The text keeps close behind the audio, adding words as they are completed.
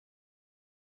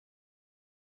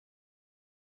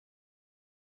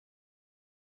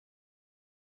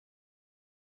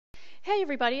Hey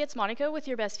everybody, it's Monica with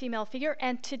your Best Female Figure,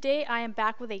 and today I am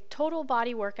back with a total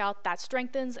body workout that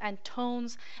strengthens and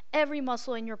tones every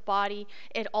muscle in your body.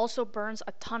 It also burns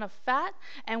a ton of fat,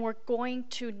 and we're going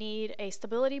to need a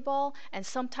stability ball and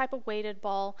some type of weighted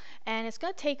ball, and it's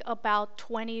going to take about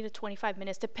 20 to 25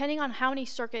 minutes depending on how many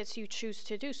circuits you choose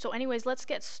to do. So anyways, let's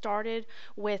get started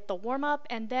with the warm-up,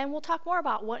 and then we'll talk more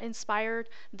about what inspired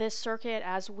this circuit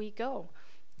as we go.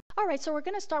 Alright, so we're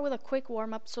going to start with a quick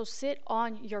warm-up. So sit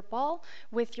on your ball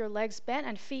with your legs bent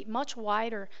and feet much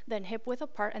wider than hip width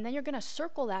apart, and then you're going to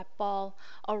circle that ball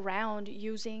around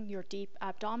using your deep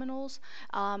abdominals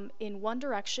in one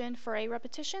direction for 8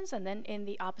 repetitions, and then in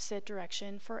the opposite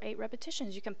direction for 8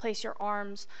 repetitions. You can place your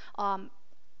arms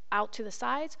out to the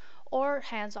sides or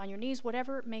hands on your knees,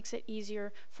 whatever makes it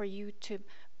easier for you to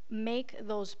make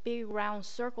those big round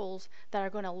circles that are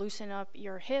going to loosen up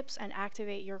your hips and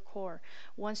activate your core.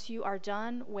 Once you are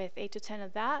done with 8 to 10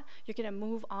 of that, you're going to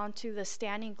move on to the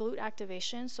standing glute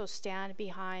activation. So stand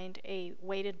behind a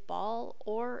weighted ball,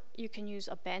 or you can use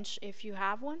a bench if you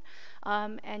have one,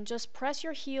 and just press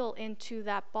your heel into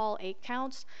that ball 8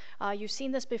 counts. You've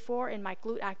seen this before in my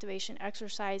glute activation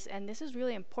exercise, and this is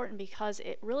really important because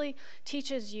it really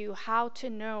teaches you how to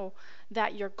know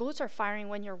that your glutes are firing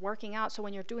when you're working out. So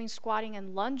when you're doing squatting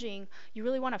and lunging, you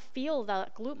really want to feel the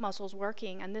glute muscles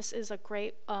working, and this is a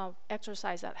great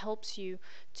exercise that helps you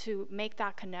to make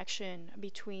that connection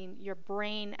between your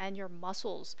brain and your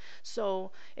muscles.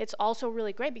 So it's also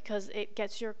really great because it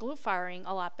gets your glute firing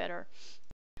a lot better.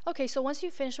 Okay, so once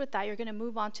you finish with that, you're going to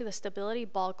move on to the stability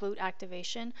ball glute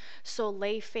activation. So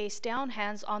lay face down,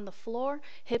 hands on the floor,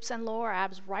 hips and lower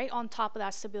abs right on top of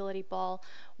that stability ball,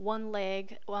 one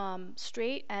leg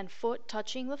straight and foot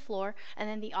touching the floor, and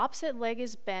then the opposite leg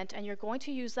is bent, and you're going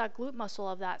to use that glute muscle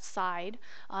of that side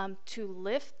to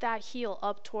lift that heel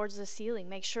up towards the ceiling.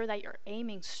 Make sure that you're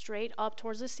aiming straight up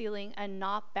towards the ceiling and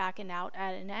not backing out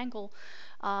at an angle.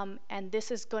 And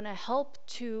this is going to help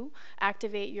to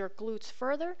activate your glutes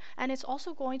further, and it's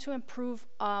also going to improve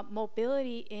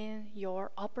mobility in your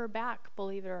upper back,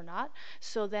 believe it or not.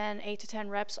 So then 8 to 10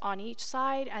 reps on each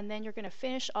side, and then you're going to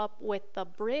finish up with the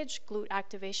bridge glute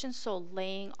activation, so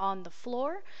laying on the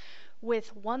floor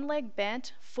with one leg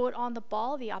bent, foot on the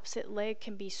ball. The opposite leg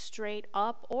can be straight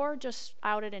up or just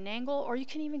out at an angle, or you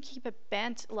can even keep it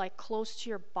bent like close to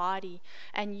your body,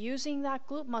 and using that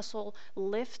glute muscle,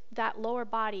 lift that lower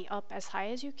body up as high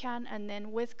as you can, and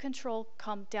then with control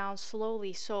come down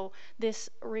slowly. So this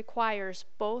requires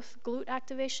both glute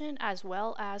activation as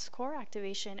well as core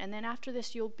activation, and then after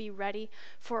this you'll be ready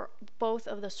for both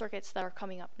of the circuits that are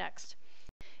coming up next.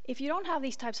 If you don't have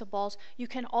these types of balls, you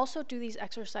can also do these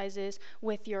exercises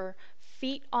with your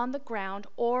feet on the ground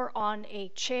or on a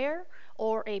chair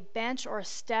or a bench or a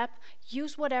step.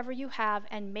 Use whatever you have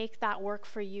and make that work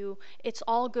for you. It's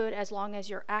all good as long as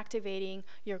you're activating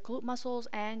your glute muscles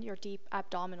and your deep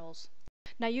abdominals.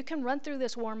 Now you can run through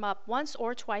this warm up once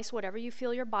or twice, whatever you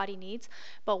feel your body needs,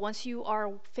 but once you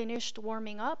are finished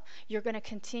warming up, you're going to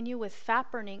continue with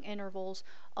fat burning intervals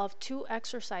of 2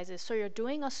 exercises. So you're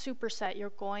doing a superset. You're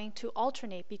going to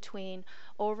alternate between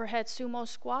overhead sumo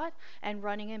squat and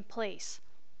running in place.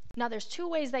 Now there's 2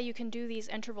 ways that you can do these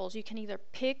intervals. You can either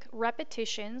pick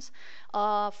repetitions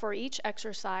for each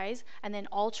exercise and then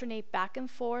alternate back and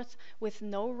forth with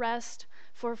no rest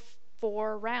for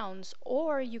 4 rounds,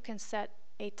 or you can set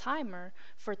a timer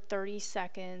for 30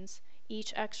 seconds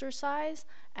each exercise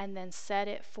and then set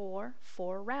it for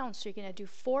 4 rounds. So you're going to do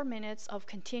 4 minutes of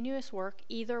continuous work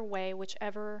either way,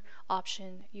 whichever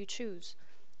option you choose.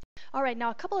 Alright, now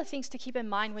a couple of things to keep in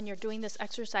mind when you're doing this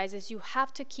exercise is you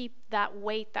have to keep that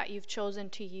weight that you've chosen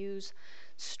to use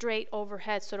straight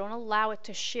overhead, so don't allow it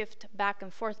to shift back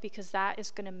and forth because that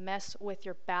is going to mess with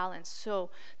your balance.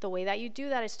 So the way that you do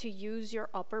that is to use your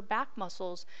upper back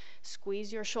muscles.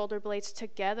 Squeeze your shoulder blades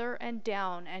together and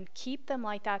down and keep them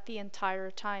like that the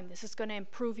entire time. This is going to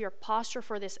improve your posture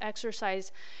for this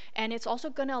exercise, and it's also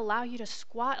going to allow you to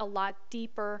squat a lot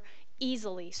deeper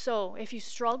easily. So if you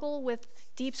struggle with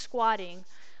deep squatting,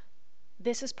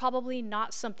 this is probably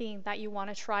not something that you want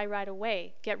to try right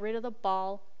away. Get rid of the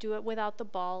ball, do it without the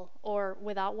ball or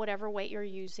without whatever weight you're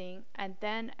using, and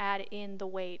then add in the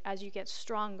weight as you get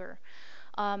stronger.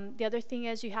 The other thing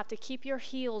is you have to keep your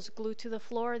heels glued to the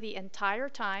floor the entire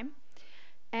time,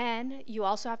 and you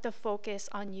also have to focus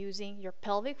on using your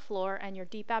pelvic floor and your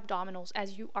deep abdominals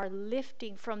as you are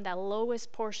lifting from the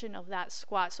lowest portion of that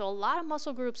squat. So a lot of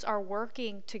muscle groups are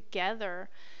working together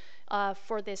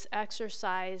for this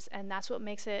exercise, and that's what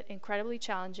makes it incredibly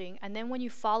challenging. And then when you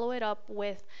follow it up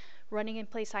with running in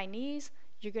place high knees,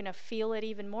 you're going to feel it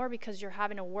even more because you're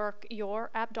having to work your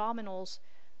abdominals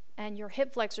and your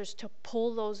hip flexors to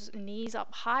pull those knees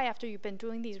up high after you've been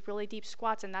doing these really deep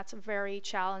squats, and that's very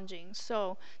challenging.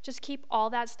 So just keep all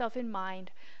that stuff in mind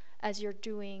as you're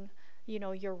doing,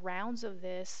 your rounds of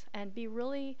this, and be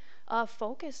really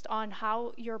focused on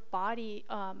how your body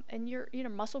and your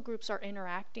muscle groups are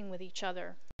interacting with each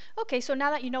other. Okay, so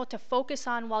now that you know what to focus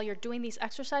on while you're doing these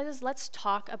exercises, let's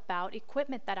talk about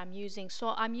equipment that I'm using.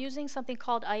 So I'm using something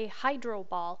called a hydro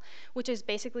ball, which is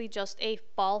basically just a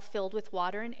ball filled with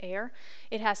water and air.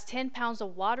 It has 10 pounds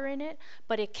of water in it,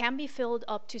 but it can be filled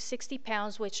up to 60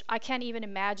 pounds, which I can't even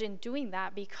imagine doing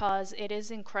that because it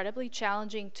is incredibly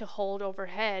challenging to hold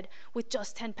overhead with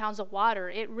just 10 pounds of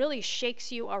water. It really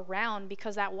shakes you around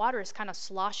because that water is kind of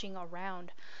sloshing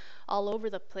around all over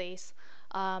the place.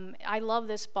 I love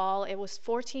this ball. It was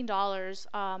 $14,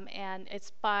 and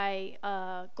it's by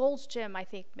Gold's Gym, I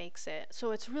think, makes it.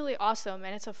 So it's really awesome,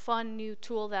 and it's a fun new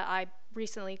tool that I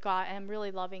recently got, and I'm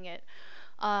really loving it.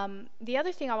 The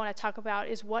other thing I want to talk about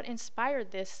is what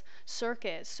inspired this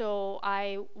circuit. So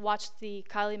I watched the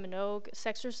Kylie Minogue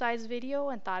sexercise video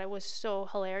and thought it was so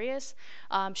hilarious.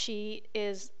 She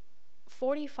is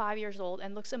 45 years old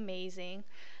and looks amazing.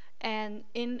 And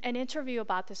in an interview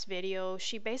about this video,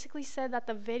 she basically said that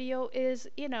the video is,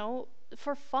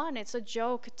 for fun. It's a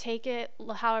joke. Take it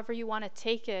however you want to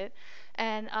take it.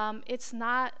 And it's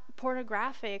not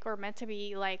pornographic or meant to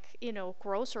be like,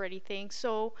 gross or anything.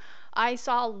 So I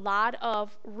saw a lot of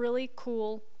really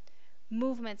cool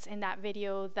movements in that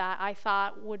video that I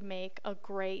thought would make a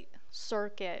great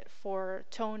circuit for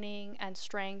toning and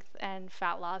strength and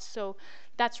fat loss. So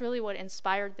that's really what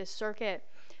inspired this circuit.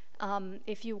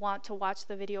 If you want to watch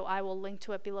the video, I will link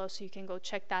to it below so you can go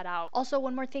check that out. Also,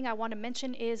 one more thing I want to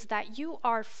mention is that you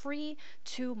are free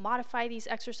to modify these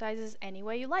exercises any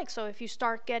way you like. So if you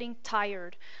start getting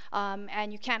tired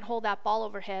and you can't hold that ball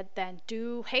overhead, then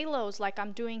do halos like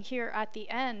I'm doing here at the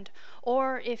end.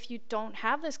 Or if you don't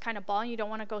have this kind of ball and you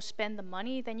don't want to go spend the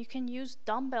money, then you can use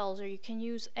dumbbells or you can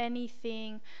use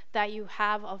anything that you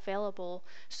have available.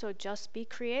 So just be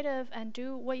creative and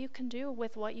do what you can do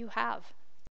with what you have.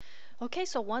 Okay,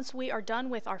 so once we are done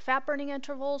with our fat burning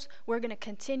intervals, we're going to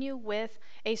continue with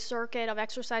a circuit of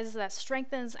exercises that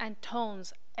strengthens and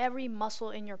tones every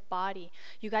muscle in your body.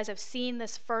 You guys have seen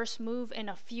this first move in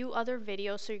a few other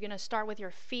videos, so you're going to start with your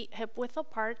feet hip width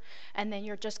apart, and then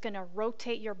you're just going to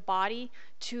rotate your body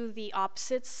to the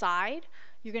opposite side.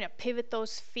 You're going to pivot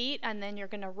those feet, and then you're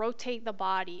going to rotate the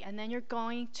body, and then you're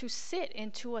going to sit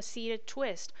into a seated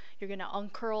twist. You're going to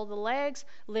uncurl the legs,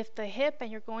 lift the hip,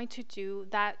 and you're going to do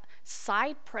that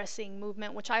side pressing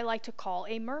movement, which I like to call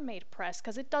a mermaid press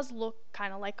because it does look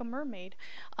kind of like a mermaid.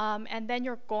 And then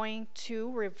you're going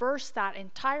to reverse that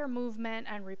entire movement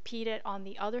and repeat it on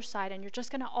the other side, and you're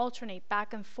just going to alternate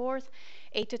back and forth,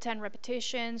 8 to 10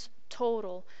 repetitions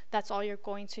total. That's all you're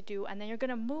going to do, and then you're going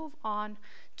to move on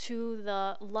to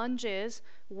the lunges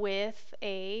with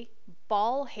a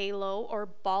ball halo or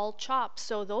ball chop.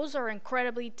 So those are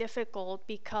incredibly difficult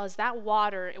because that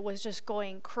water, it was just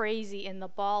going crazy in the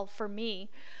ball for me.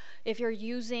 If you're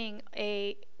using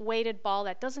a weighted ball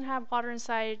that doesn't have water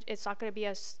inside, it's not going to be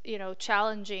as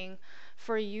challenging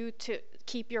for you to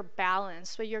keep your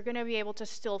balance, but you're going to be able to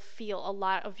still feel a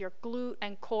lot of your glute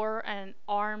and core and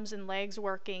arms and legs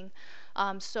working.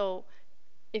 So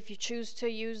if you choose to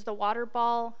use the water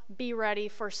ball, be ready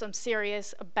for some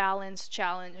serious balance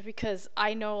challenge, because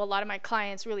I know a lot of my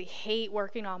clients really hate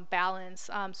working on balance.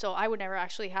 So I would never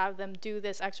actually have them do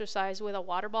this exercise with a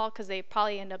water ball because they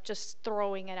probably end up just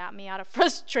throwing it at me out of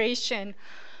frustration.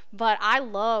 But I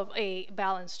love a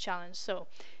balance challenge. So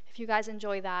if you guys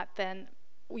enjoy that, then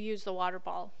we use the water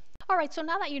ball. All right, so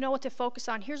now that you know what to focus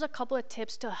on, here's a couple of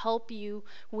tips to help you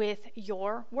with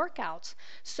your workouts.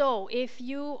 So if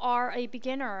you are a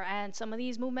beginner and some of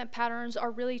these movement patterns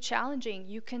are really challenging,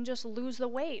 you can just lose the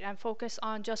weight and focus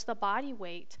on just the body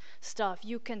weight stuff.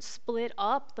 You can split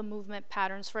up the movement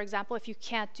patterns. For example, if you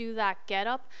can't do that get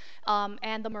up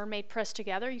and the mermaid press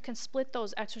together, you can split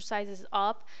those exercises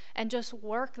up and just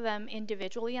work them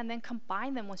individually and then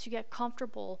combine them once you get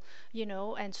comfortable,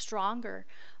 and stronger.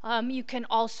 You can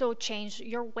also change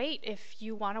your weight if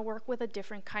you want to work with a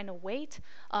different kind of weight.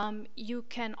 You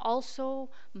can also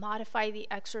modify the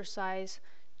exercise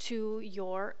to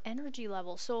your energy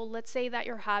level. So let's say that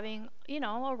you're having,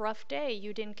 a rough day.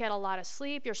 You didn't get a lot of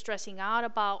sleep. You're stressing out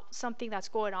about something that's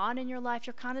going on in your life.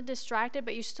 You're kind of distracted,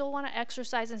 but you still want to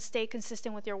exercise and stay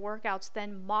consistent with your workouts.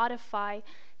 Then modify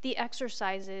the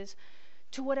exercises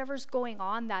to whatever's going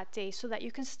on that day so that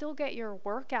you can still get your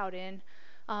workout in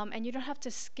and you don't have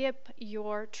to skip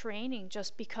your training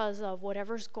just because of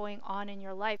whatever's going on in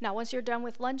your life. Now, once you're done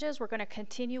with lunges, we're going to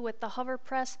continue with the hover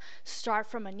press. Start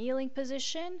from a kneeling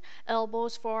position,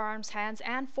 elbows, forearms, hands,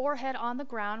 and forehead on the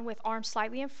ground with arms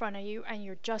slightly in front of you, and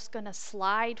you're just going to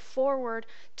slide forward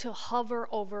to hover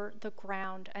over the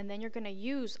ground. And then you're going to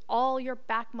use all your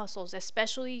back muscles,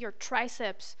 especially your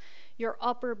triceps, your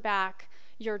upper back,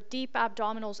 your deep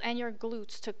abdominals, and your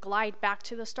glutes to glide back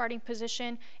to the starting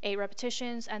position, 8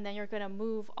 repetitions, and then you're going to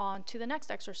move on to the next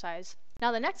exercise.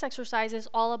 Now the next exercise is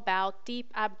all about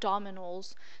deep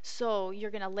abdominals. So you're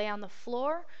going to lay on the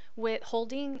floor with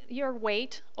holding your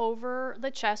weight over the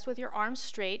chest with your arms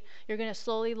straight. You're going to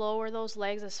slowly lower those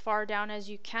legs as far down as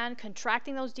you can,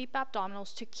 contracting those deep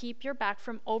abdominals to keep your back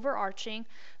from overarching.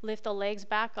 Lift the legs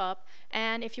back up,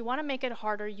 and if you want to make it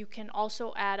harder, you can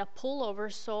also add a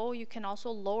pullover, so you can also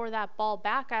lower that ball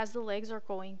back as the legs are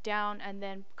going down and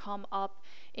then come up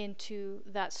into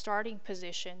that starting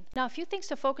position. Now, a few things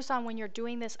to focus on when you're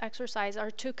doing this exercise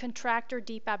are to contract your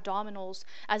deep abdominals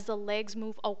as the legs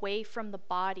move away from the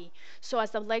body. So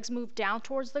as the legs move down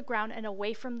towards the ground and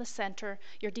away from the center,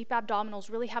 your deep abdominals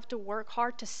really have to work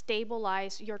hard to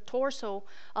stabilize your torso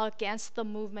against the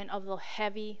movement of the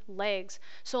heavy legs.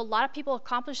 So a lot of people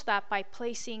accomplish that by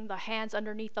placing the hands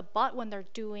underneath the butt when they're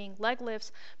doing leg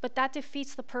lifts, but that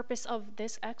defeats the purpose of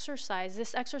this exercise.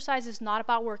 This exercise is not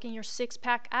about working your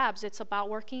six-pack abs. It's about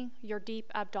working your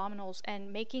deep abdominals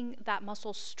and making that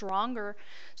muscle stronger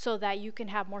so that you can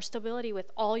have more stability with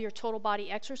all your total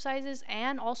body exercises,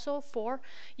 and also for,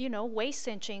 waist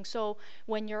cinching. So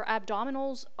when your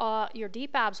abdominals, your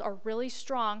deep abs are really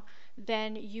strong,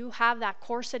 then you have that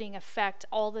corseting effect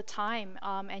all the time,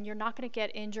 and you're not going to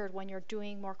get injured when you're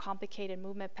doing more complicated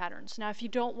movement patterns. Now, if you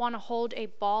don't want to hold a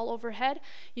ball overhead,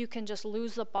 you can just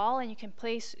lose the ball, and you can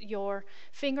place your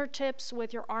fingertips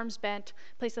with your arms bent,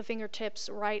 place the fingertips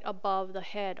right above the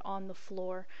head on the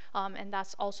floor, and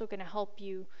that's also going to help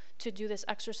you to do this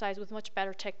exercise with much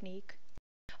better technique.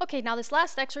 Okay, now this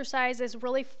last exercise is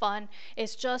really fun.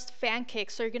 It's just fan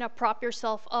kicks. So you're going to prop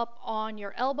yourself up on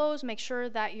your elbows. Make sure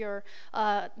that your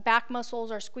back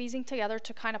muscles are squeezing together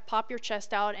to kind of pop your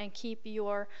chest out and keep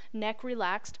your neck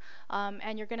relaxed.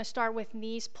 And you're going to start with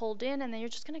knees pulled in, and then you're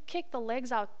just going to kick the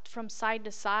legs out from side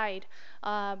to side,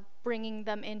 bringing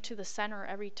them into the center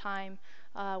every time.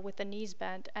 With the knees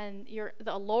bent, and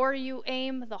the lower you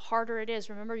aim, the harder it is.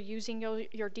 Remember, using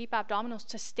your deep abdominals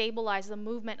to stabilize the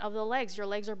movement of the legs. Your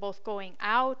legs are both going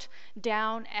out,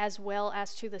 down, as well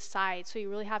as to the side. So you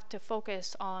really have to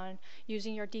focus on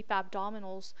using your deep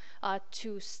abdominals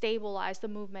to stabilize the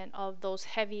movement of those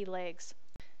heavy legs.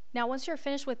 Now, once you're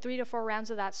finished with 3 to 4 rounds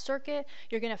of that circuit,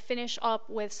 you're going to finish up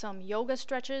with some yoga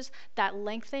stretches that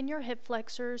lengthen your hip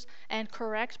flexors and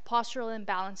correct postural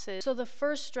imbalances. So the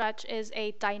first stretch is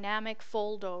a dynamic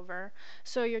fold over.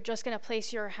 So you're just going to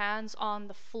place your hands on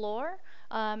the floor,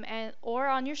 or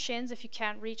on your shins if you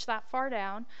can't reach that far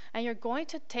down, and you're going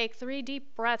to take 3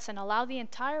 deep breaths and allow the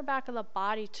entire back of the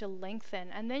body to lengthen,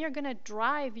 and then you're going to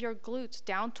drive your glutes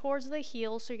down towards the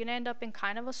heels, so you're going to end up in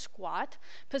kind of a squat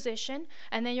position,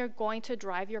 and then you're going to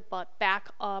drive your butt back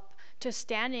up to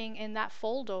standing in that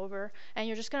fold over, and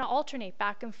you're just going to alternate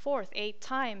back and forth 8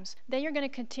 times. Then you're going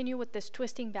to continue with this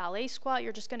twisting ballet squat.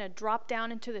 You're just going to drop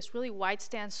down into this really wide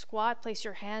stance squat, place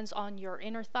your hands on your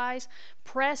inner thighs,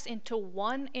 press into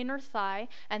one inner thigh,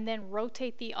 and then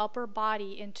rotate the upper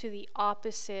body into the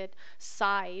opposite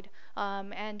side,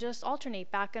 and just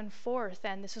alternate back and forth.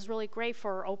 And this is really great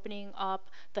for opening up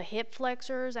the hip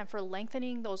flexors and for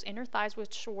lengthening those inner thighs,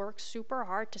 which work super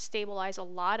hard to stabilize a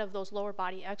lot of those lower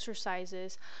body exercises.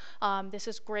 This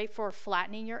is great for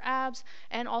flattening your abs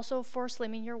and also for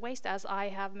slimming your waist, as I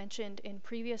have mentioned in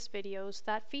previous videos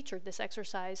that featured this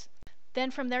exercise.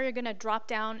 Then from there, you're going to drop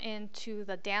down into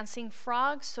the dancing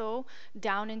frog. So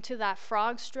down into that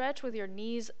frog stretch with your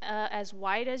knees as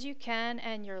wide as you can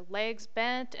and your legs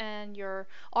bent and your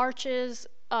arches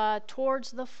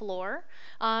towards the floor,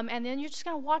 and then you're just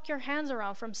going to walk your hands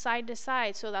around from side to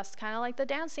side. So that's kind of like the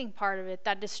dancing part of it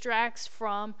that distracts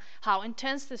from how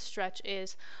intense this stretch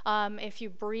is. If you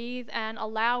breathe and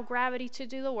allow gravity to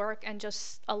do the work and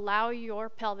just allow your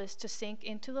pelvis to sink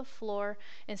into the floor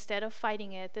instead of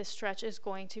fighting it, this stretch is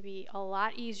going to be a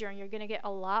lot easier, and you're going to get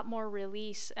a lot more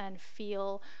release and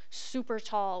feel super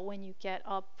tall when you get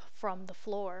up from the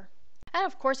floor. And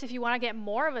of course, if you want to get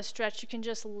more of a stretch, you can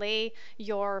just lay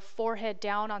your forehead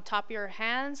down on top of your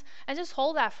hands and just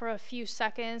hold that for a few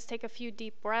seconds, take a few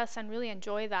deep breaths, and really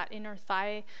enjoy that inner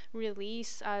thigh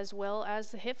release as well as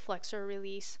the hip flexor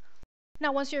release.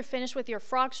 Now, once you're finished with your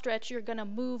frog stretch, you're going to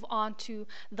move on to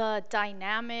the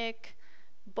dynamic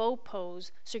bow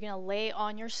pose. So you're going to lay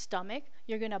on your stomach.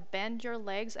 you're going to bend your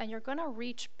legs and you're going to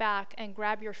reach back and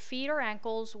grab your feet or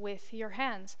ankles with your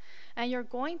hands. And you're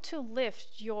going to lift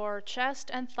your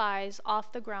chest and thighs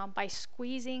off the ground by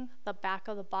squeezing the back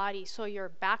of the body. So your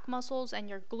back muscles and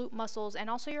your glute muscles and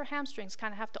also your hamstrings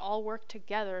kind of have to all work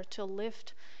together to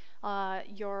lift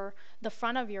the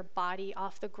front of your body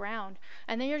off the ground.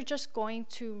 And then you're just going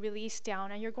to release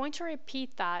down, and you're going to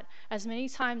repeat that as many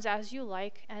times as you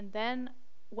like. And then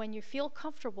when you feel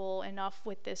comfortable enough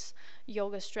with this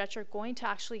yoga stretch, you're going to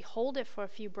actually hold it for a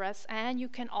few breaths, and you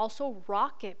can also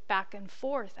rock it back and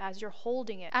forth as you're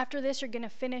holding it. After this, you're going to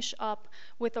finish up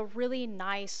with a really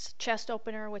nice chest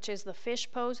opener, which is the fish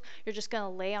pose. You're just going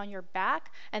to lay on your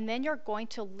back, and then you're going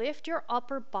to lift your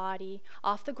upper body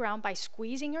off the ground by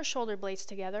squeezing your shoulder blades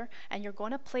together, and you're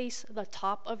going to place the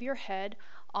top of your head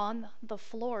on the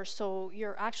floor. So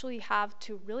you actually have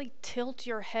to really tilt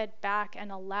your head back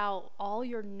and allow all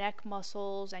your neck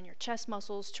muscles and your chest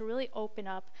muscles to really open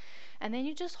up. And then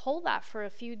you just hold that for a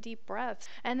few deep breaths.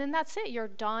 And then that's it. You're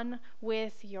done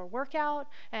with your workout,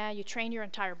 and you train your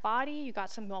entire body. You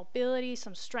got some mobility,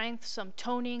 some strength, some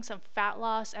toning, some fat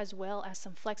loss, as well as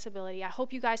some flexibility. I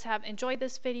hope you guys have enjoyed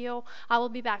this video. I will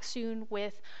be back soon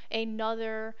with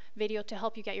another video to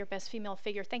help you get your best female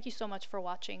figure. Thank you so much for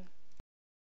watching.